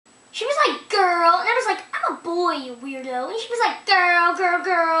She was like, girl. And I was like, I'm a boy, you weirdo. And she was like, girl, girl,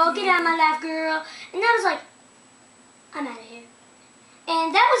 girl. Get out of my life, girl. And I was like, I'm out of here.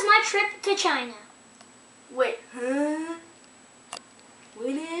 And that was my trip to China. Wait, huh?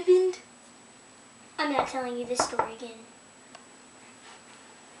 What happened? I'm not telling you this story again.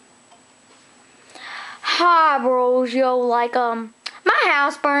 Hi, bros. Yo, like, my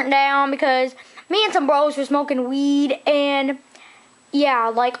house burnt down because me and some bros were smoking weed, and yeah,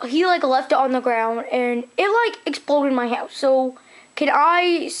 like, he, like, left it on the ground, and it, like, exploded in my house. So, can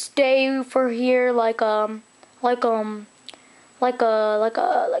I stay for here, like a What 2, week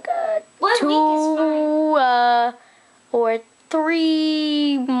is fine. or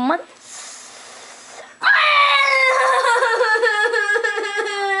 3 months?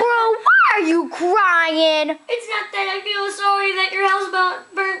 Bro, why are you crying? It's not that I feel sorry that your house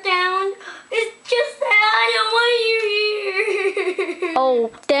burnt down. It's just that I don't want you here. Oh,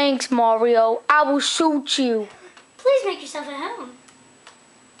 thanks, Mario. I will shoot you. Please make yourself at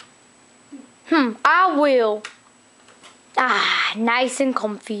home. I will. Ah, nice and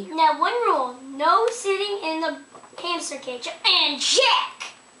comfy. Now, one rule. No sitting in the hamster cage. And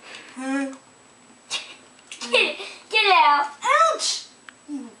Jack! Huh? Get out. Ouch!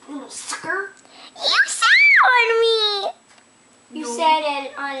 You little sucker. You sat on me. You sat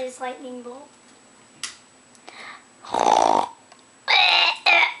on his lightning bolt.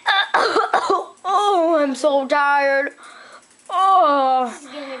 Oh, I'm so tired. Oh, This is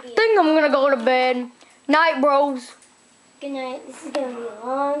gonna be I think I'm gonna go to bed. Night, bros. good night. This is gonna be a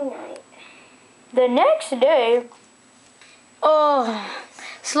long night. The next day. Oh,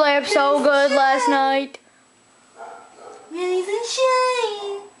 slept so good last night. Rise and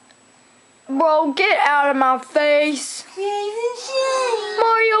shine. Bro, get out of my face. Rise and shine.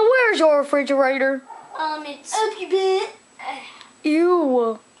 Mario, where's your refrigerator? It's Up your butt.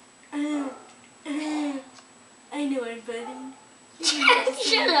 Ew. I know it, buddy.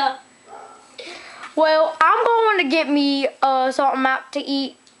 Shut up. Well, I'm going to get me something out to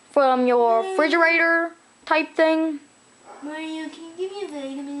eat from your refrigerator type thing. Mario, can you give me a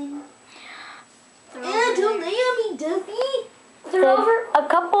vitamin? Don't lay on me, Duffy. Then a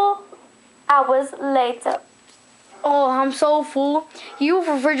couple hours later. Oh, I'm so full. Your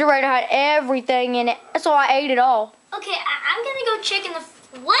refrigerator had everything in it, so I ate it all. Okay, I'm gonna go check in the...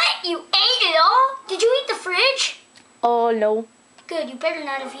 What? You ate it all? Did you eat the fridge? Oh, no. Good, you better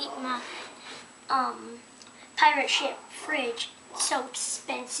not have eaten my, pirate ship fridge. It's so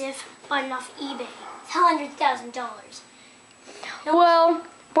expensive. Bought it off eBay. It's $100,000. Well,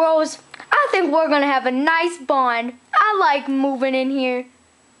 bros, I think we're going to have a nice bond. I like moving in here.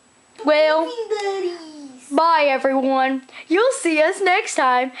 Well, Buddies. bye, everyone. You'll see us next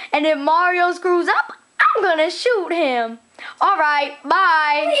time. And if Mario screws up, I'm going to shoot him. All right,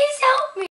 bye. Please